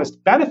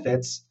promised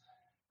benefits,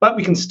 but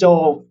we can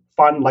still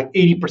fund like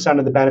 80%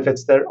 of the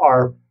benefits that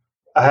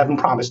have been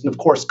promised. And of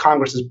course,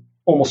 Congress is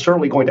almost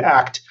certainly going to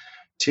act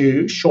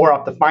to shore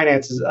up the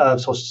finances of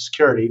Social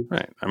Security.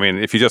 Right. I mean,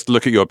 if you just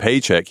look at your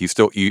paycheck,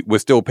 we're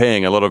still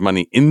paying a lot of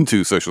money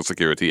into Social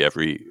Security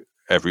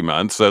every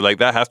month. So like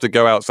that has to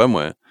go out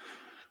somewhere.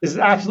 This is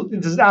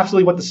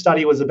absolutely what the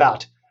study was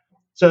about.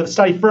 So the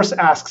study first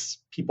asks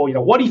people,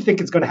 what do you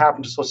think is going to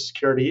happen to Social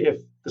Security if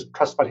this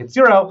trust fund hits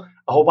zero?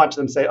 A whole bunch of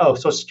them say, oh,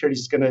 Social Security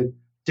is going to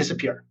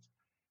disappear.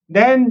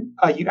 Then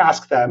you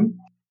ask them,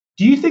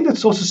 do you think that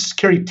Social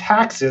Security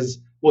taxes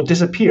will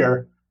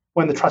disappear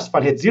when the trust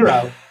fund hits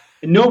zero?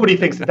 And nobody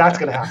thinks that that's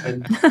going to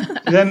happen.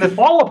 And then the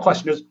follow-up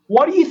question is,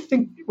 what do you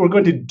think we're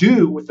going to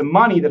do with the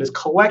money that is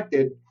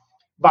collected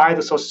by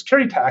the Social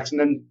Security tax? And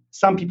then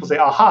some people say,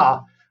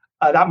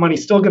 that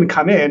money's still going to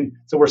come in,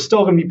 so we're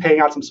still going to be paying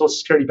out some Social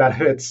Security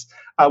benefits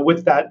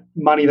with that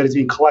money that is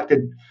being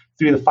collected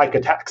through the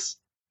FICA tax.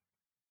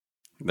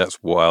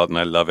 That's wild, and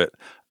I love it.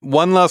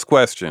 One last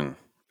question.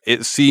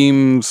 It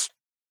seems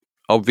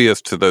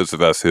obvious to those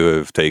of us who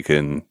have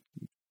taken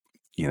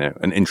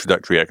an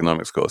introductory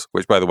economics course,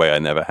 which, by the way, I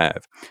never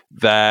have,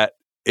 that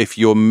if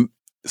your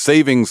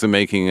savings are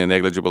making a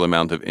negligible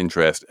amount of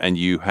interest and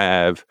you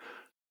have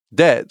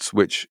debts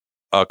which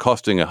are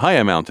costing a high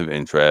amount of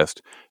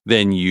interest,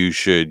 then you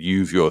should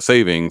use your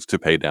savings to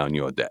pay down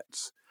your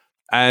debts.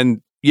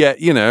 And yet,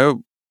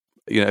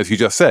 as you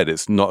just said,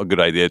 it's not a good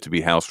idea to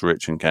be house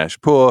rich and cash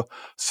poor.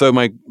 So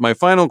my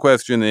final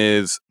question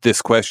is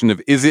this question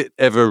of, is it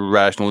ever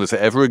rational? Is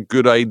it ever a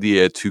good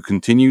idea to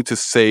continue to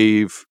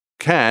save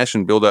cash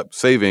and build up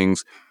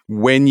savings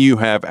when you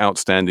have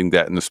outstanding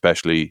debt, and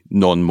especially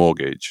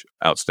non-mortgage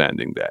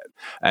outstanding debt?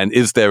 And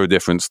is there a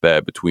difference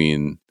there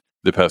between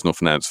the personal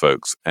finance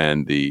folks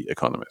and the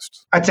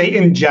economists? I'd say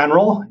in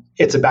general,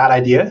 it's a bad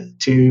idea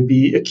to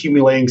be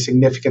accumulating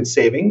significant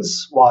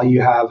savings while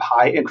you have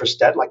high interest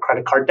debt like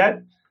credit card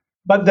debt.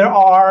 But there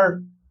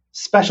are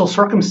special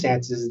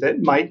circumstances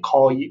that might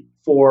call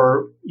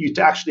for you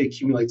to actually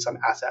accumulate some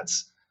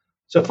assets.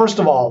 So first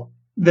of all,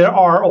 there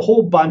are a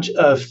whole bunch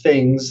of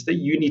things that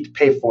you need to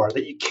pay for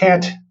that you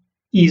can't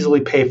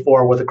easily pay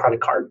for with a credit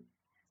card.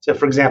 So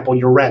for example,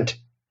 your rent.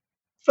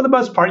 For the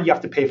most part, you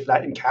have to pay for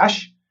that in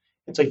cash.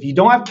 And so if you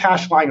don't have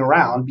cash lying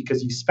around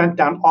because you spent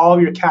down all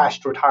of your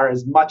cash to retire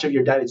as much of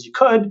your debt as you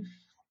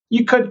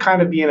could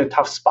kind of be in a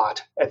tough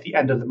spot at the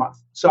end of the month.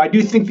 So I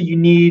do think that you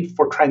need,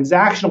 for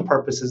transactional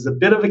purposes, a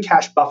bit of a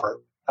cash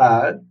buffer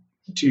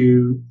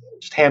to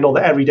just handle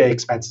the everyday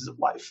expenses of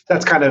life.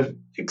 That's kind of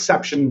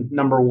exception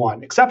number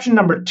one. Exception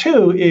number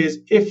two is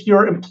if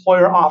your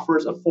employer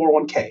offers a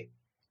 401k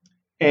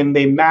and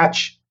they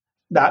match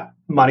that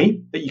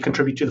money that you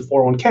contribute to the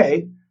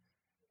 401k,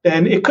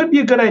 then it could be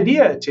a good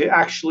idea to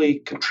actually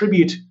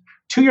contribute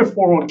to your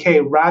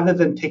 401k rather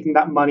than taking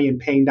that money and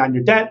paying down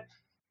your debt,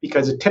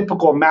 because a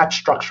typical match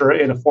structure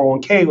in a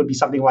 401k would be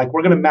something like,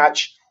 we're going to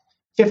match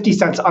 50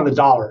 cents on the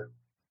dollar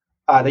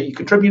that you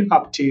contribute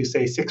up to,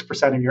 say,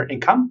 6% of your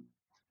income.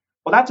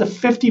 Well, that's a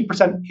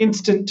 50%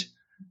 instant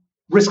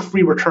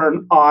risk-free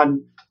return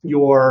on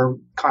your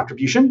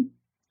contribution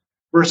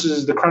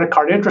versus the credit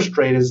card interest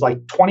rate is like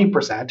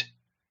 20%.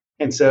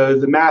 And so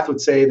the math would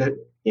say that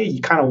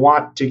you kind of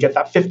want to get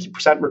that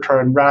 50%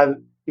 return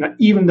rather,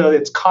 even though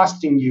it's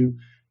costing you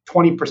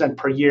 20%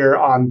 per year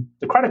on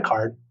the credit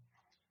card.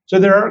 So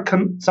there are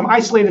some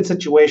isolated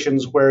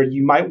situations where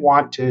you might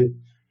want to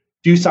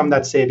do some of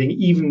that saving,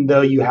 even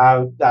though you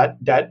have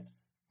that debt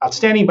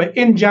outstanding. But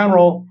in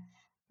general,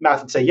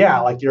 math would say,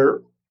 yeah, like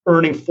you're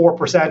earning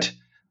 4%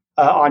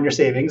 on your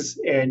savings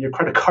and your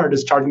credit card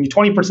is charging you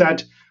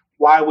 20%.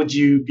 Why would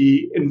you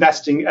be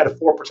investing at a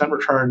 4%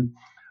 return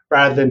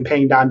rather than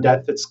paying down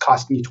debt that's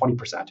costing you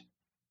 20%?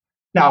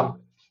 Now,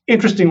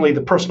 interestingly,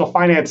 the personal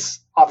finance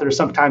authors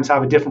sometimes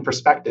have a different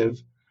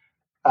perspective.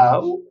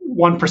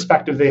 One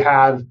perspective they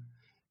have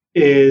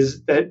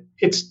is that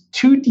it's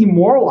too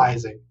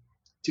demoralizing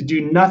to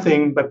do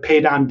nothing but pay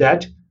down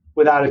debt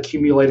without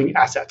accumulating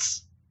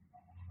assets.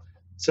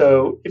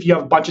 So if you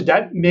have a bunch of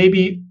debt,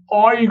 maybe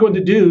all you're going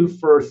to do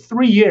for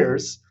 3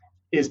 years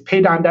is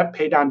pay down debt,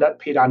 pay down debt,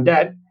 pay down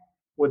debt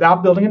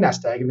without building a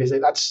nest egg. And they say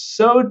that's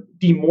so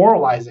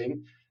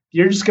demoralizing,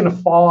 you're just going to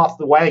fall off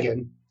the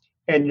wagon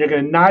and you're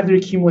going to neither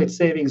accumulate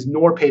savings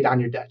nor pay down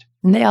your debt.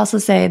 And they also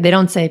say, they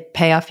don't say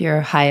pay off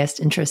your highest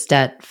interest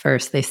debt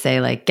first. They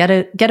say like get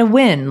a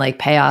win, like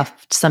pay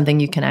off something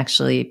you can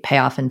actually pay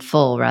off in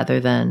full rather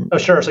than. Oh,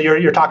 sure. So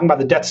you're talking about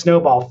the debt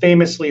snowball,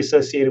 famously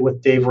associated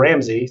with Dave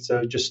Ramsey.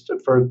 So just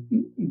for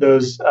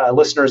those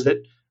listeners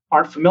that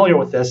aren't familiar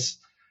with this,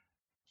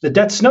 the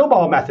debt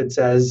snowball method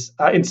says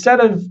instead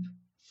of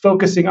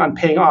focusing on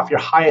paying off your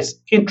highest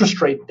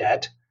interest rate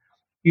debt,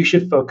 you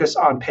should focus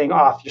on paying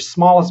off your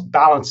smallest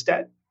balance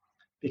debt,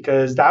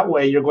 because that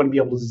way you're going to be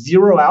able to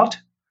zero out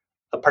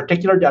a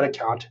particular debt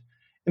account.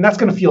 And that's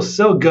going to feel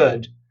so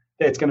good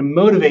that it's going to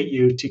motivate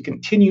you to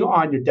continue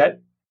on your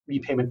debt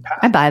repayment path.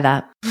 I buy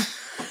that.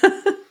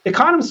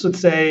 Economists would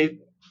say,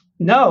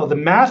 no, the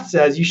math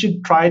says you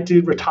should try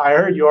to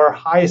retire your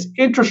highest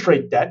interest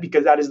rate debt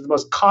because that is the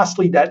most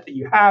costly debt that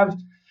you have.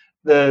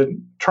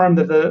 The term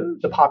that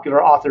the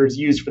popular authors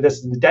use for this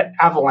is the debt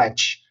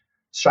avalanche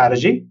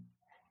strategy.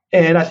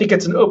 And I think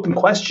it's an open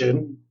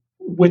question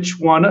which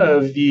one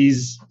of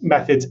these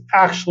methods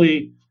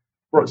actually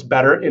works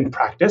better in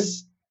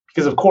practice.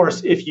 Because, of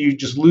course, if you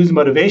just lose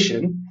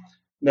motivation,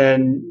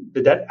 then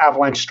the debt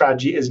avalanche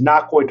strategy is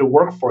not going to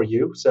work for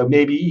you. So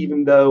maybe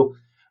even though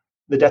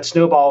the debt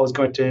snowball is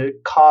going to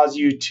cause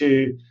you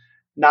to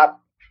not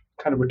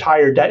kind of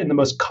retire debt in the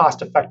most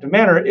cost-effective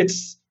manner,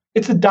 it's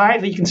a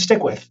diet that you can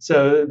stick with.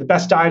 So the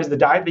best diet is the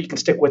diet that you can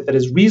stick with that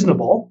is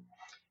reasonable.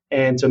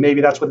 And so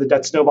maybe that's what the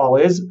debt snowball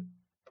is.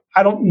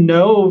 I don't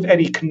know of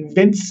any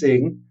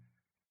convincing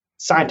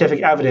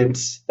scientific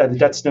evidence that the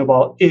debt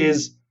snowball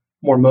is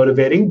more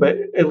motivating, but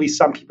at least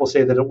some people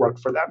say that it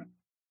worked for them.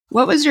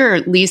 What was your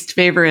least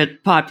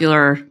favorite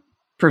popular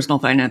personal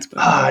finance book?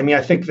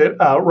 I think that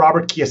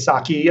Robert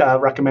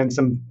Kiyosaki recommends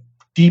some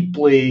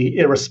deeply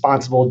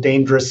irresponsible,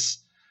 dangerous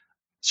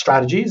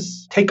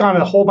strategies. Take on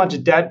a whole bunch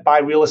of debt, buy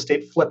real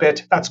estate, flip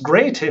it. That's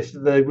great if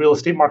the real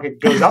estate market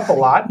goes up a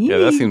lot. Yeah,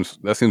 that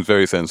seems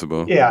very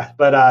sensible. Yeah,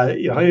 but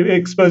it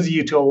exposes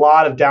you to a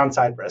lot of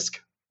downside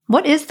risk.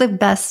 What is the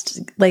best,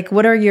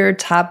 what are your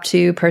top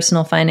 2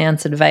 personal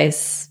finance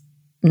advice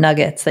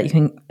nuggets that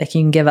you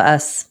can give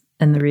us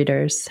and the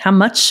readers? How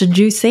much should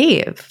you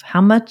save? How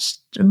much,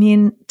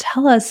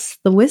 tell us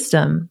the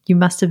wisdom you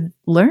must have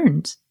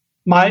learned.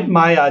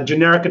 My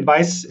generic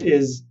advice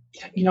is,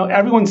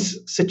 everyone's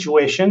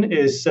situation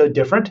is so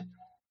different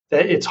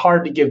that it's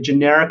hard to give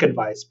generic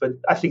advice. But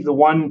I think the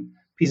one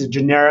piece of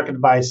generic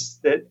advice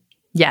that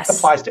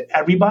applies to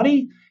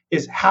everybody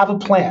is have a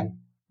plan,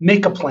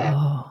 make a plan.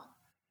 Oh.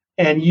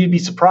 And you'd be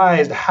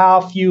surprised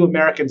how few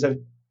Americans have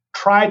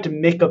tried to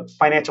make a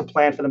financial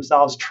plan for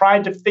themselves,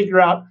 tried to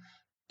figure out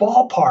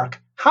ballpark,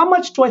 how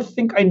much do I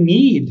think I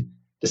need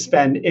to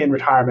spend in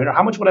retirement, or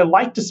how much would I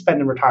like to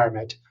spend in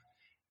retirement?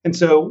 And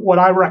so what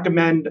I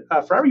recommend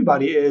for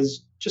everybody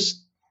is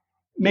just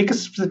make a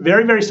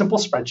very, very simple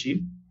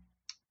spreadsheet.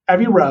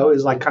 Every row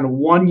is like kind of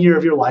 1 year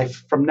of your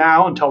life from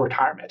now until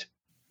retirement.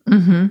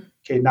 Mm-hmm.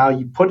 Okay, now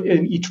you put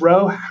in each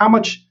row, how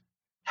much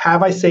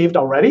have I saved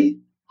already?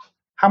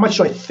 How much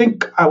do I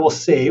think I will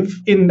save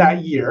in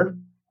that year?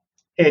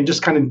 And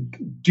just kind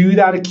of do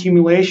that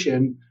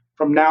accumulation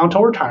from now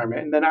until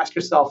retirement. And then ask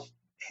yourself,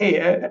 hey,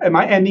 am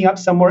I ending up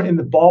somewhere in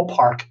the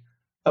ballpark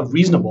of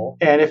reasonable?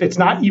 And if it's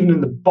not even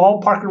in the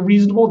ballpark of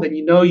reasonable, then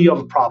you know you have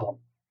a problem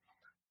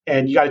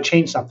and you got to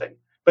change something.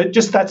 But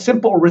just that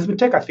simple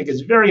arithmetic, I think,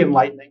 is very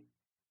enlightening.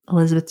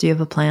 Elizabeth, do you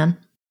have a plan?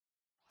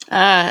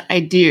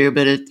 I do,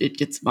 but it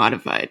gets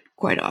modified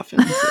quite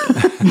often.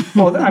 So.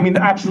 Well,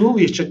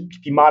 absolutely, it should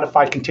be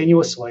modified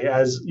continuously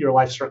as your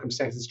life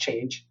circumstances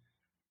change.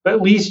 But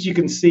at least you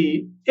can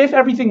see if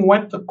everything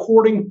went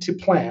according to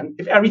plan,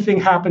 if everything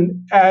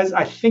happened as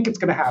I think it's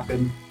going to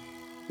happen,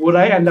 would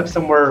I end up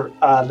somewhere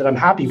that I'm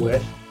happy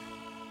with?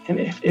 And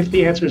if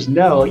the answer is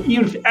no,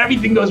 even if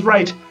everything goes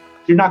right,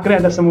 you're not going to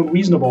end up somewhere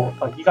reasonable.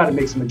 You got to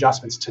make some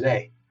adjustments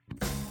today.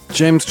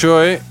 James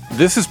Choi,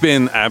 this has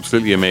been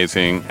absolutely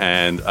amazing,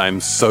 and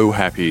I'm so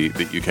happy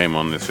that you came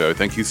on this show.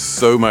 Thank you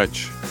so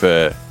much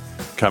for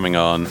coming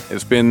on.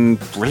 It's been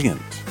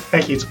brilliant.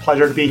 Thank you. It's a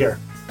pleasure to be here.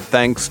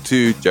 Thanks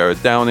to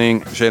Jared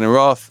Downing, Shana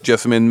Roth,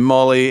 Jessamine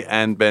Molly,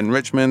 and Ben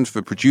Richmond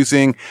for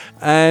producing.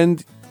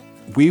 And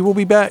we will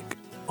be back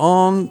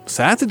on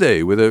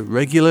Saturday with a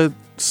regular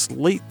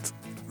Slate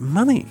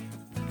Money.